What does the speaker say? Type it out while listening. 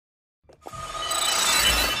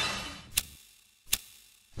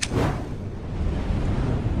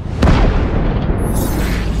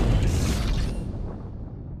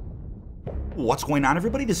What's going on,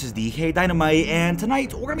 everybody? This is dkdynamite, and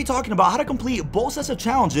tonight we're going to be talking about how to complete both sets of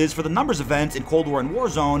challenges for the numbers events in Cold War and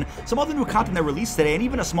Warzone, some other new content that released today, and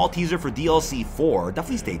even a small teaser for DLC 4.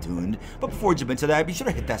 Definitely stay tuned. But before we jump into that, be sure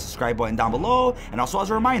to hit that subscribe button down below, and also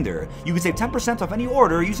as a reminder, you can save 10% off any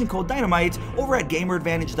order using code DYNAMITE over at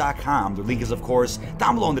gameradvantage.com. The link is, of course,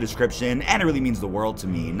 down below in the description, and it really means the world to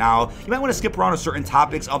me. Now, you might want to skip around to certain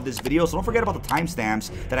topics of this video, so don't forget about the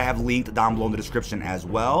timestamps that I have linked down below in the description as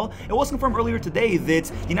well. It was confirmed earlier today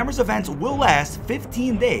that the numbers events will last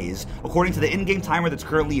 15 days, according to the in-game timer that's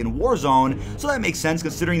currently in Warzone, so that makes sense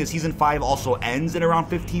considering that Season 5 also ends in around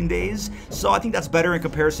 15 days, so I think that's better in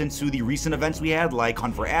comparison to the recent events we had, like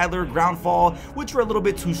Hunt for Adler, Groundfall, which were a little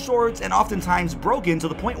bit too short and oftentimes broken to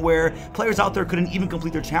the point where players out there couldn't even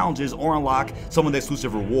complete their challenges or unlock some of the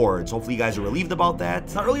exclusive rewards. Hopefully you guys are relieved about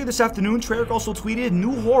that. Now, earlier this afternoon, Treyarch also tweeted,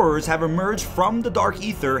 "New horrors have emerged from the dark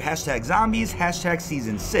ether, hashtag zombies, hashtag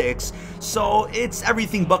season 6, so it's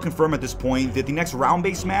everything but confirmed at this point that the next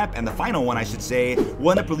round-based map, and the final one I should say, will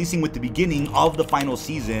end up releasing with the beginning of the final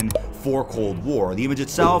season for Cold War. The image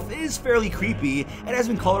itself is fairly creepy. It has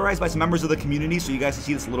been colorized by some members of the community, so you guys can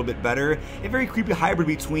see this a little bit better. A very creepy hybrid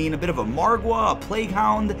between a bit of a Margwa, a Plague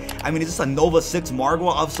Hound. I mean, is this a Nova 6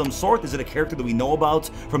 Margwa of some sort? Is it a character that we know about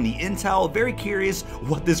from the intel? Very curious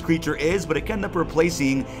what this creature is, but it can end up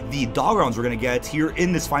replacing the dog rounds we're going to get here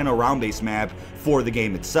in this final round-based map for the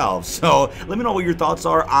game itself. So let me know what your thoughts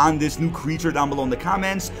are on this new creature down below in the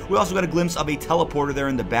comments. We also got a glimpse of a teleporter there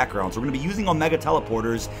in the background, so we're going to be using Omega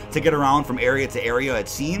teleporters to get around from area to area, it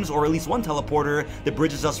seems, or at least one teleporter that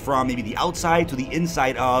bridges us from maybe the outside to the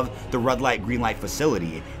inside of the red light, green light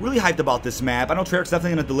facility. Really hyped about this map. I know Treyarch's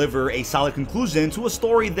definitely going to deliver a solid conclusion to a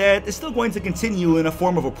story that is still going to continue in a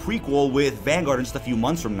form of a prequel with Vanguard in just a few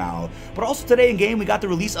months from now. But also today in game, we got the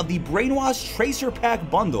release of the Brainwashed Tracer Pack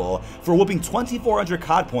bundle for a whooping 2,400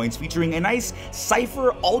 COD points, featuring a nice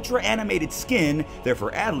Cypher ultra animated skin there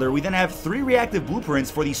for Adler. We then have 3 reactive blueprints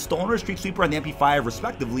for the Stoner, Street Sweeper, and the MP5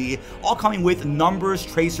 respectively, all coming with Numbers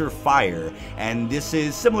Tracer Fire. And this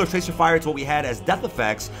is similar Tracer Fire to what we had as death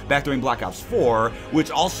effects back during Black Ops 4,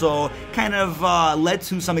 which also kind of led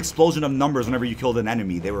to some explosion of numbers whenever you killed an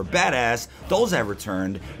enemy. They were badass. Those have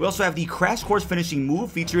returned. We also have the Crash Course finishing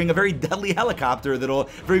move featuring a very deadly helicopter that'll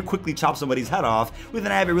very quickly chop somebody's head off. We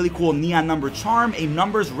then have a really cool neon number charm, a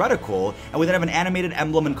numbers reticle, and we then have an animated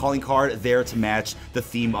emblem and calling card there to match the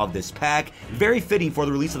theme of this pack. Very fitting for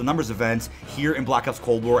the release of the numbers events here in Black Ops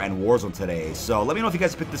Cold War and Warzone today. So let me know if you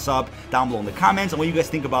guys picked this up down below in the comments and what you guys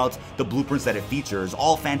think about the blueprints that it features.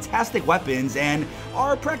 All fantastic weapons and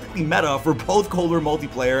are practically meta for both Cold War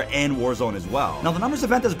multiplayer and Warzone as well. Now, the numbers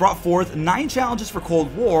event has brought forth 9 challenges for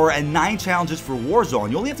Cold War and 9 challenges for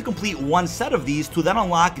Warzone. You only have to complete one set of these to then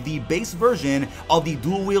unlock the base version of the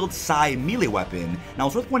dual-wield Psy melee weapon. Now,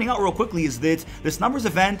 what's worth pointing out real quickly is that this numbers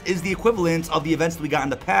event is the equivalent of the events that we got in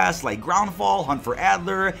the past, like Groundfall, Hunt for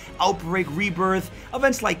Adler, Outbreak, Rebirth,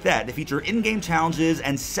 events like that. They feature in-game challenges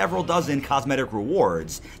and several dozen cosmetic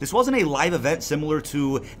rewards. This wasn't a live event similar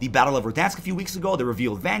to the Battle of Verdansk a few weeks ago that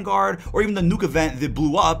revealed Vanguard, or even the nuke event that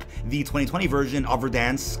blew up the 2020 version of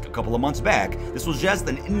Verdansk a couple of months back. This was just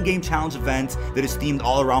an in-game challenge event that is themed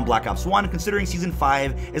all around Black Ops 1, considering Season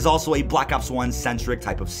 5 is also a Black Ops 1-centric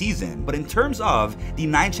type of season. But in terms of the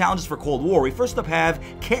 9 challenges for Cold War, we first up have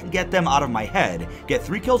Can't Get Them Out of My Head, get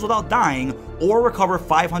 3 kills without dying, or recover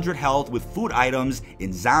 500 health with food items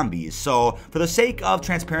in zombies. So for the sake of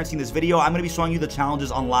transparency in this video, I'm going to be showing you the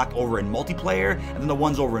challenges unlocked over in multiplayer and then the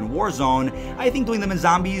ones over in Warzone. I think doing them in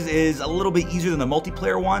zombies is a little bit easier than the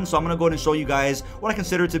multiplayer one, so I'm going to go ahead and show you guys what I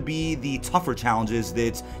consider to be the tougher challenges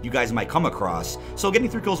that you guys might come across. So getting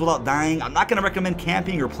 3 kills without dying, I'm not going to recommend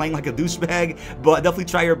camping or playing like a douchebag, but definitely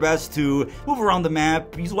try your best to move around the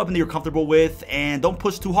map, use a weapon that you're comfortable with, and don't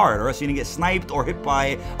push too hard or else you're going to get sniped or hit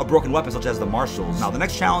by a broken weapon such as the Marshals. Now, the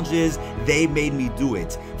next challenge is They Made Me Do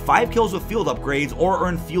It. 5 kills with field upgrades or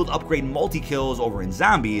earn field upgrade multi-kills over in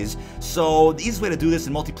zombies. So the easiest way to do this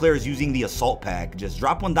in multiplayer is using the assault pack. Just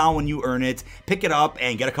drop one down when you earn it, pick it up,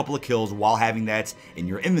 and get a couple of kills while having that in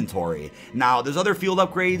your inventory. Now, there's other field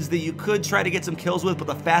upgrades that you could try to get some kills with, but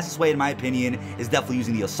the fastest way, in my opinion, is definitely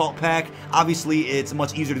using the assault pack. Obviously, it's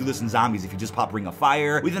much easier to do this in zombies if you just pop Ring of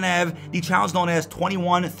Fire. We then have the challenge known as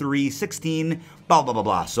 21-3-16. blah, blah, blah,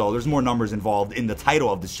 blah. So there's more numbers involved in the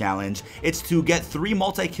title of this challenge. It's to get 3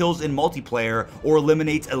 multi-kills in multiplayer or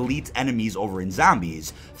eliminate elite enemies over in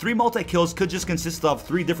zombies. 3 multi-kills could just consist of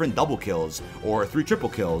 3 different double kills or 3 triple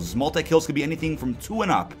kills. Multi-kills could be anything from 2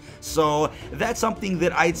 and up. So that's something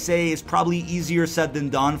that I'd say is probably easier said than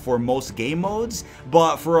done for most game modes,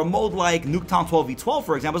 but for a mode like Nuketown 12v12,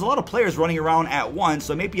 for example, there's a lot of players running around at once,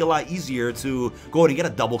 so it may be a lot easier to go ahead and get a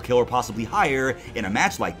double kill or possibly higher in a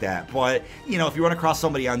match like that. But, you know, if you run across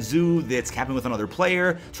somebody on Zoo that's camping with another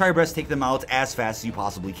player, try your best to take them out as fast as you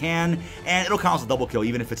possibly can, and it'll count as a double kill,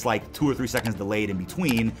 even if it's like 2 or 3 seconds delayed in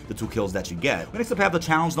between the 2 kills that you get. We next up have the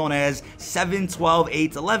challenge known as 7, 12,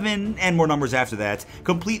 8, 11, and more numbers after that.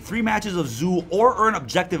 Complete 3 matches of Zoo or earn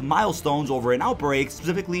objective milestones over an outbreak,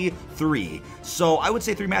 specifically 3. So I would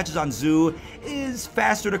say 3 matches on Zoo is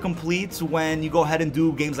faster to complete when you go ahead and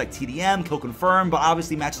do games like TDM, Kill Confirm, but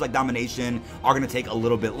obviously matches like Domination are going to take a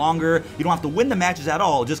little bit longer. You don't have to win the matches at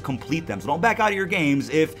all, just complete them. So don't back out of your games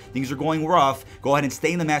if things are going rough. Go ahead and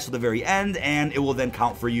stay in the match to the very end, and it will then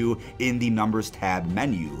count for you in the numbers tab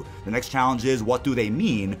menu. The next challenge is what do they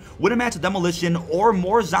mean? Win a match of Demolition or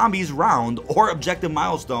more zombies round or objective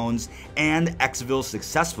milestones and exfil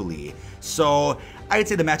successfully. So I'd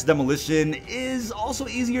say the match Demolition is also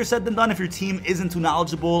easier said than done if your team isn't too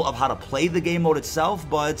knowledgeable of how to play the game mode itself,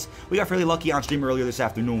 but we got fairly lucky on stream earlier this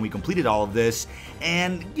afternoon when we completed all of this,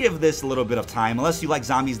 and give this a little bit of time. Unless you like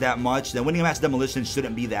zombies that much, then winning a match Demolition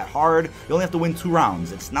shouldn't be that hard. You only have to win 2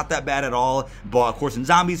 rounds. It's not that bad at all, but of course in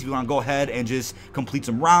zombies, if you want to go ahead and just complete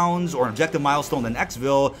some rounds or an objective milestone and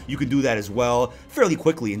exfil, you can do that as well fairly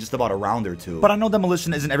quickly in just about a round or 2. But I know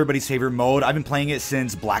Demolition isn't everybody's favorite mode. I've been playing it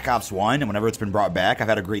since Black Ops 1, and whenever it's been brought back, I've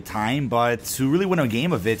had a great time, but to really win a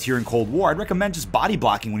game of it here in Cold War, I'd recommend just body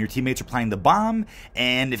blocking when your teammates are planning the bomb,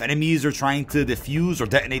 and if enemies are trying to defuse or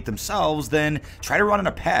detonate themselves, then try to run in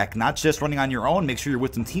a pack, not just running on your own. Make sure you're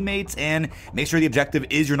with some teammates, and make sure the objective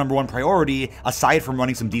is your #1 priority, aside from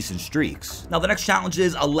running some decent streaks. Now the next challenge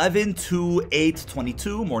is 11, 2, 8,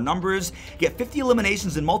 22, more numbers. Get 50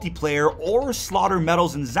 eliminations in multiplayer or slaughter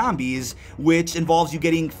medals in zombies, which involves you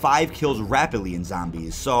getting 5 kills rapidly in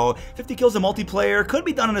zombies. So 50 kills in multiplayer could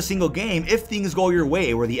be done in a single game if things go your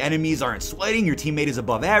way, where the enemies aren't sweating, your teammate is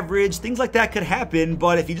above average, things like that could happen.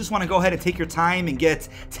 But if you just want to go ahead and take your time and get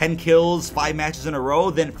 10 kills, 5 matches in a row,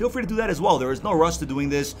 then feel free to do that as well. There is no rush to doing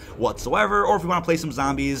this whatsoever. Or if you want to play some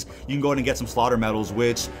zombies, you can go ahead and get some slaughter medals,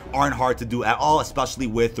 which aren't hard to do at all, especially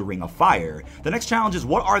with the Ring of Fire. The next challenge is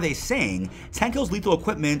what are they saying? 10 kills lethal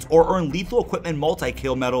equipment or earn lethal equipment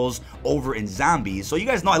multi-kill medals over in zombies. So you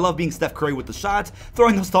guys know I love being Steph Curry with the shot,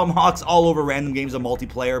 throwing those tomahawks all over random games of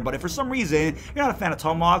multiplayer, but if for some reason you're not a fan of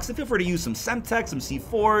tomahawks, then feel free to use some Semtex, some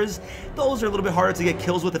C4s. Those are a little bit harder to get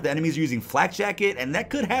kills with if the enemies are using Flak Jacket, and that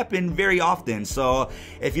could happen very often. So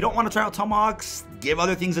if you don't want to try out tomahawks, give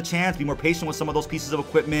other things a chance, be more patient with some of those pieces of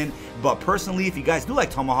equipment. But personally, if you guys do like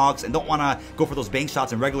tomahawks and don't want to go for those bank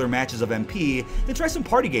shots in regular matches of MP, then try some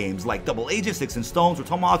party games like Double Agent, Sticks and Stones, where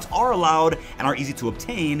tomahawks are allowed and are easy to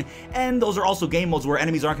obtain, and those are also game modes where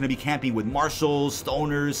enemies aren't going to be camping with marshals,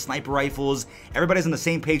 stoners, sniper rifles. Everybody's on the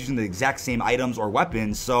same page using the exact same items or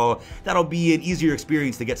weapons, so that'll be an easier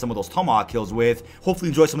experience to get some of those tomahawk kills with. Hopefully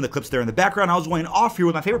you enjoy some of the clips there in the background. I was going off here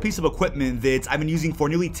with my favorite piece of equipment that I've been using for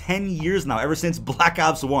nearly 10 years now, ever since Black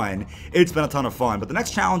Ops 1. It's been a ton of fun, but the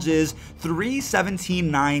next challenge is 3,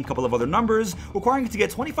 17, 9, couple of other numbers, requiring you to get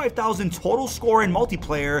 25,000 total score in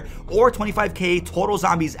multiplayer or 25k total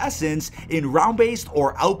zombies essence in round-based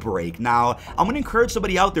or outbreak. Now, I'm going to encourage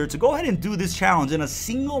somebody out there to go ahead and do this challenge in a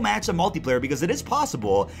single match of multiplayer, because it is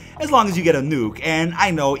possible as long as you get a nuke. And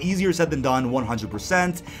I know, easier said than done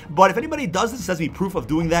 100%, but if anybody does this, sends me proof of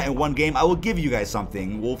doing that in one game, I will give you guys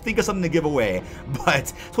something. We'll think of something to give away,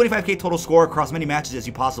 but 25k total score across many matches as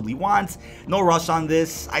you possibly want. No rush on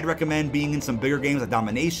this. I'd recommend being in some bigger games like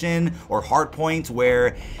Domination or Hardpoint,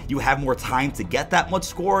 where you have more time to get that much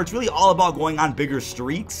score. It's really all about going on bigger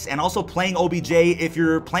streaks, and also playing OBJ if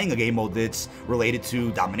you're playing a game mode that's related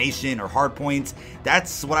to Domination or Hardpoint.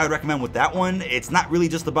 That's what I would recommend with that one. It's not really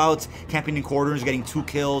just about camping in corners, getting 2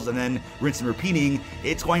 kills, and then rinsing and repeating.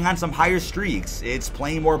 It's going on some higher streaks. It's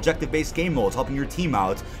playing more objective-based game modes, helping your team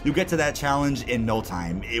out. You'll get to that challenge in no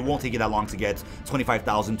time. It won't take you that long to get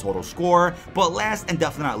 25,000 total score. But last and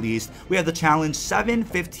definitely not least, we have the challenge 7,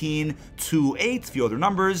 15, 2, 8, a few other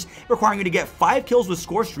numbers, requiring you to get 5 kills with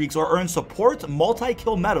score streaks or earn support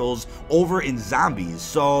multi-kill medals over in zombies.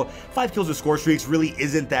 So 5 kills with score streaks really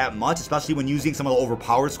isn't that much, especially when using some of the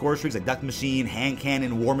overpowered score streaks like Death Machine, Hand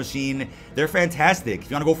Cannon, War Machine, they're fantastic. If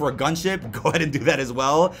you want to go for a gunship, go ahead and do that as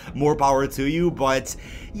well. More power to you, but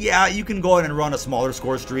yeah, you can go ahead and run a smaller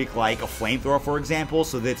score streak like a flamethrower, for example,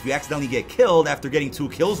 so that if you accidentally get killed after getting 2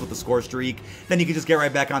 kills with the score streak, then you can just get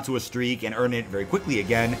right back onto a streak and earn it very quickly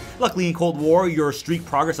again. Luckily in Cold War, your streak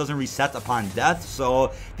progress doesn't reset upon death,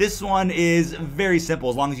 so this one is very simple.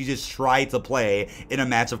 As long as you just try to play in a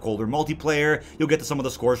match of Cold War multiplayer, you'll get to some of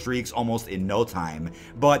the score streaks almost in no time.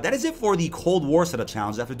 But that is it for the Cold War set of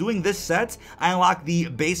challenges. After doing this set, I unlocked the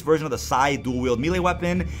base version of the Psy dual-wield melee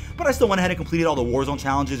weapon, but I still went ahead and completed all the Warzone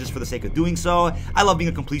challenges just for the sake of doing so. I love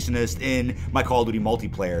being a completionist in my Call of Duty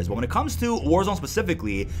multiplayers, but when it comes to Warzone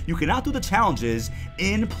specifically, you cannot do the challenges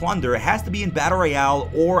in Plunder. It has to be in Battle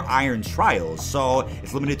Royale or Iron Trials, so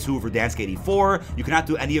it's limited to Verdansk 84. You cannot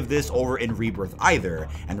do any of this over in Rebirth either,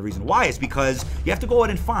 and the reason why is because you have to go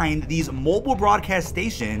ahead and find these mobile broadcast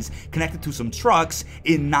stations connected to some trucks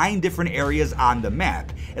in 9 different areas on the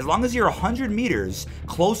map. As long as you're 100 meters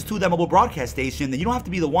close to that mobile broadcast station, then you don't have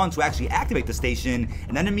to be the ones who actually activate the station.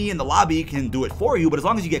 An enemy in the lobby can do it for you, but as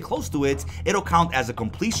long as you get close to it, it'll count as a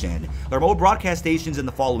completion. There are mobile broadcast stations in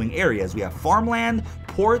the following areas. We have Farmland,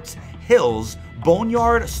 Port, Hills,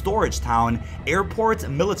 Boneyard, Storage Town, Airport,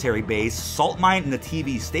 Military Base, Salt Mine, and the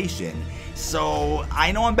TV station. So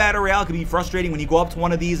I know in Battle Royale it can be frustrating when you go up to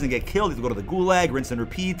one of these and get killed. You have to go to the Gulag, rinse and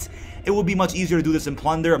repeat. It would be much easier to do this in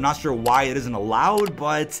Plunder. I'm not sure why it isn't allowed,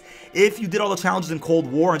 but if you did all the challenges in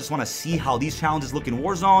Cold War and just want to see how these challenges look in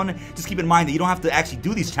Warzone, just keep in mind that you don't have to actually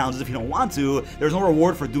do these challenges if you don't want to. There's no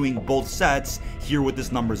reward for doing both sets here with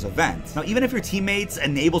this numbers event. Now, even if your teammates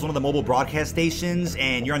enables one of the mobile broadcast stations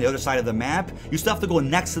and you're on the other side of the map, you still have to go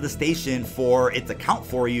next to the station for it to count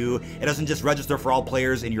for you. It doesn't just register for all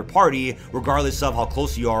players in your party, regardless of how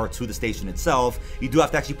close you are to the station itself. You do have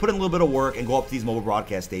to actually put in a little bit of work and go up to these mobile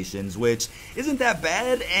broadcast stations, which isn't that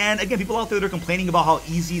bad. And again, people out there that are complaining about how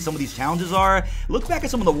easy some of these challenges are, look back at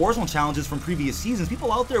some of the Warzone challenges from previous seasons.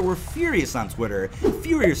 People out there were furious on Twitter,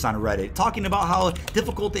 furious on Reddit, talking about how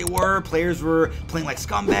difficult they were. Players were playing like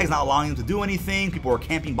scumbags, not allowing them to do anything. People were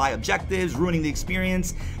camping by objectives, ruining the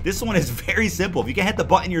experience. This one is very simple. If you can hit the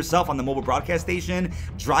button yourself on the mobile broadcast station,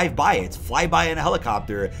 drive by it, fly by it in a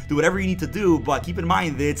helicopter, do whatever you need to do, but keep in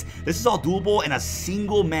mind that this is all doable in a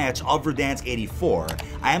single match of Verdansk 84.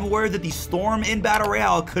 I am aware that the storm in Battle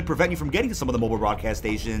Royale could prevent you from getting to some of the mobile broadcast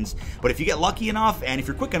stations, but if you get lucky enough and if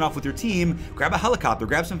you're quick enough with your team, grab a helicopter,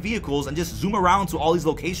 grab some vehicles, and just zoom around to all these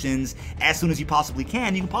locations as soon as you possibly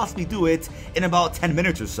can. You can possibly do it in about 10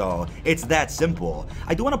 minutes or so. It's that simple.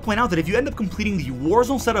 I do want to point out that if you end up completing the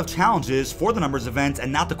Warzone set of challenges for the numbers event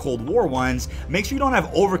and not the Cold War ones, make sure you don't have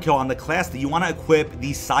overkill on the class that you want to equip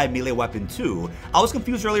the side melee weapon to. I was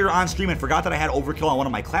confused earlier on stream and forgot that I had overkill on one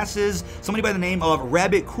of my classes. Somebody by the name of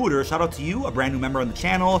Rabbit Cooter, shout out to you, a brand new member on the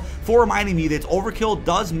channel, for reminding me that overkill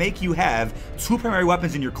does make you have 2 primary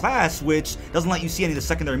weapons in your class, which doesn't let you see any of the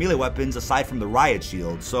secondary melee weapons aside from the riot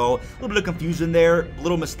shield. So a little bit of confusion there, a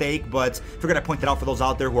little mistake, but figured I'd point that out for those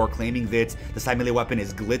out there who are claiming that the side melee weapon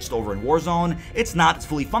is glitched over in Warzone. It's not, it's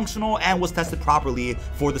fully functional and was tested properly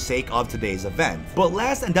for the sake of today's event. But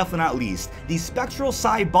last and definitely not least, the Spectral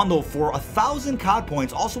side bundle for 1,000 COD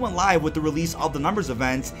points also went live with the release of the numbers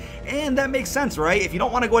event, and that makes sense, right? If you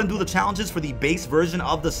don't want to go ahead and do the challenges for the base version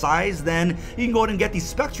of the size, then you can go ahead and get the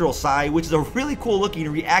Spectral side, which is a really cool looking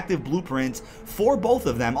reactive blueprint for both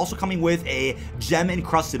of them, also coming with a gem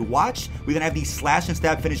encrusted watch. We then have the slash and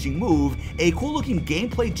stab finishing move, a cool looking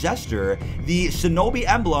gameplay gesture, the Shinobi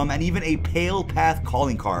emblem, and even a Pale Path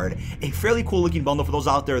calling card. A fairly cool looking bundle for those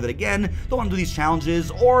out there that again don't want to do these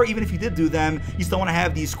challenges, or even if you did do them, you still want to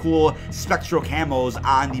have these cool spectral camos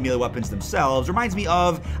on the melee weapons themselves. Reminds me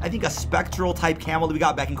of, I think, a spectral type camo that we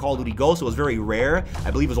got back in Call of Duty Ghost. It was very rare.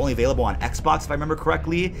 I believe it was only available on Xbox if I remember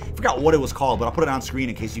correctly. I forgot what it was called, but I'll put it on screen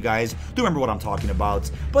in case you guys do remember what I'm talking about.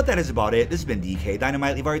 But that is about it. This has been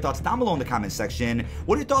dkdynamite. Leave all your thoughts down below in the comment section.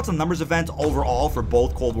 What are your thoughts on numbers event overall for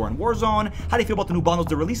both Cold War and Warzone? How do you feel about the new bundles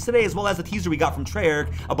that released today, as well as the teaser we got from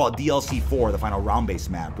Treyarch about DLC 4, the final round-based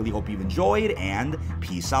map? Really hope you've enjoyed, and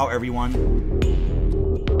peace out, everyone.